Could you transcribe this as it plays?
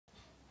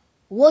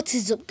What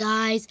is up,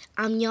 guys?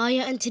 I'm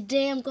Yaya, and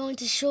today I'm going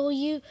to show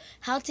you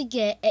how to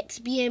get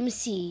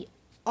Xbmc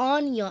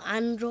on your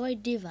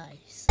Android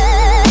device.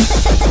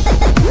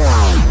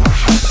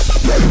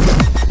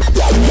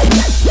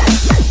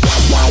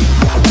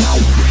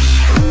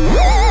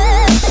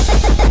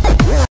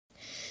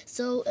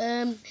 So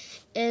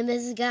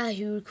there's a guy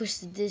who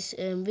requested this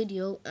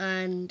video,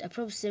 and I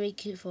promised to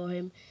make it for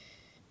him.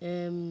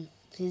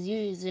 His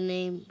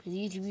YouTube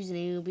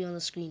username will be on the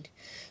screen.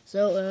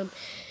 So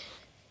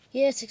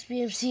yes,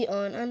 Xbmc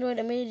on Android.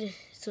 I made it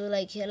so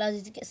like it allows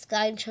you to get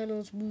Sky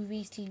channels,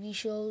 movies, TV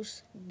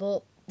shows.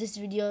 But this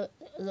video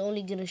is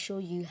only gonna show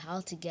you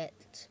how to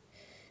get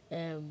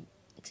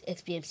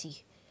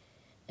Xbmc.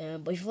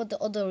 But if you want the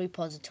other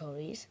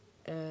repositories,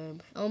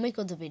 I'll make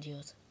other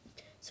videos.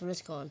 So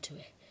let's go on to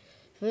it.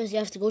 First, you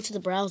have to go to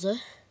the browser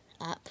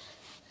app.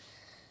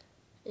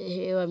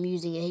 Here I'm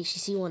using a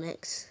HTC One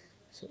X,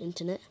 so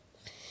internet.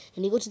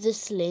 And you go to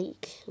this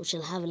link, which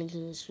I'll have a link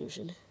in the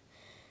description.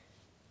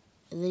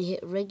 And then you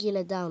hit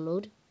regular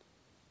download.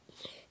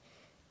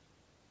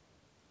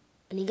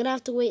 And you're going to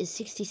have to wait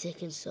 60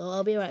 seconds, so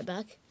I'll be right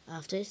back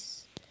after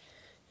this.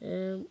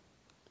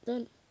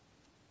 Done.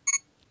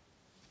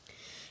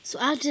 So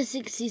after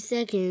 60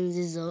 seconds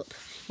is up,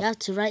 you have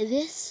to write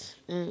this,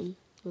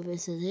 what it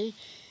says here,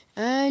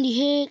 and you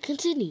hit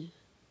continue.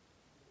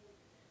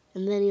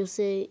 And then you'll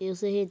say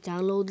here,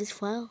 download this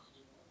file,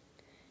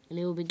 and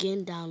it will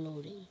begin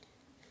downloading.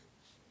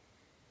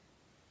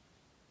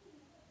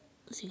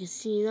 As you can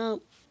see now,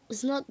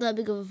 it's not that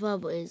big of a file,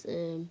 but it's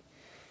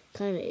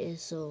kind of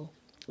is. So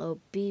I'll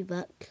be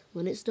back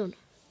when it's done.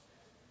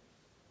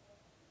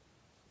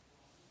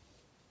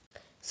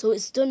 So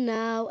it's done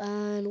now,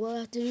 and what I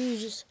have to do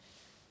is just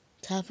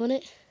tap on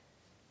it.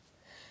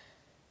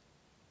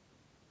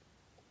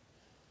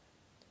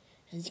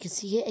 As you can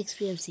see here,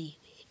 Xbmc.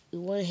 We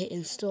want to hit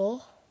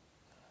install.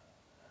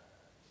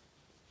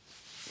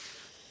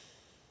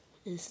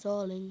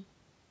 Installing.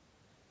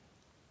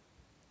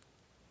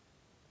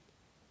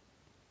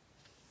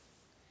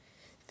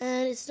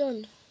 And it's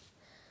done.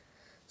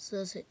 So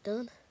that's it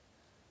done.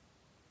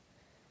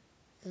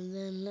 And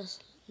then let's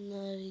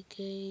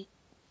navigate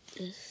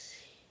this.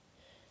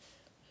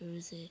 Where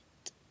is it?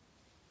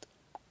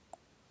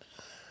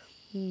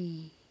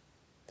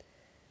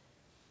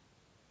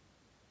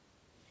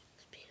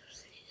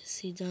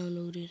 See,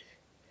 downloaded.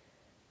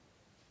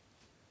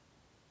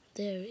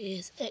 There it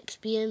is,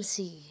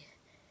 Xbmc.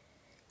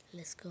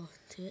 Let's go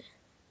to it.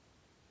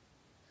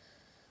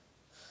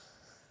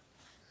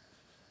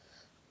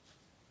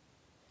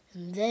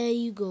 And there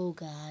you go,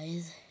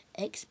 guys.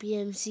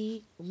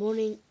 Xbmc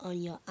running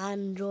on your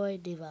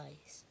Android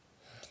device.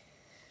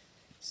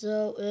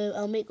 So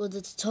I'll make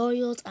other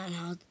tutorials on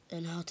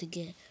how to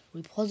get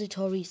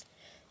repositories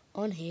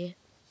on here.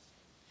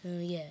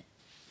 Yeah,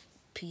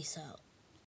 peace out.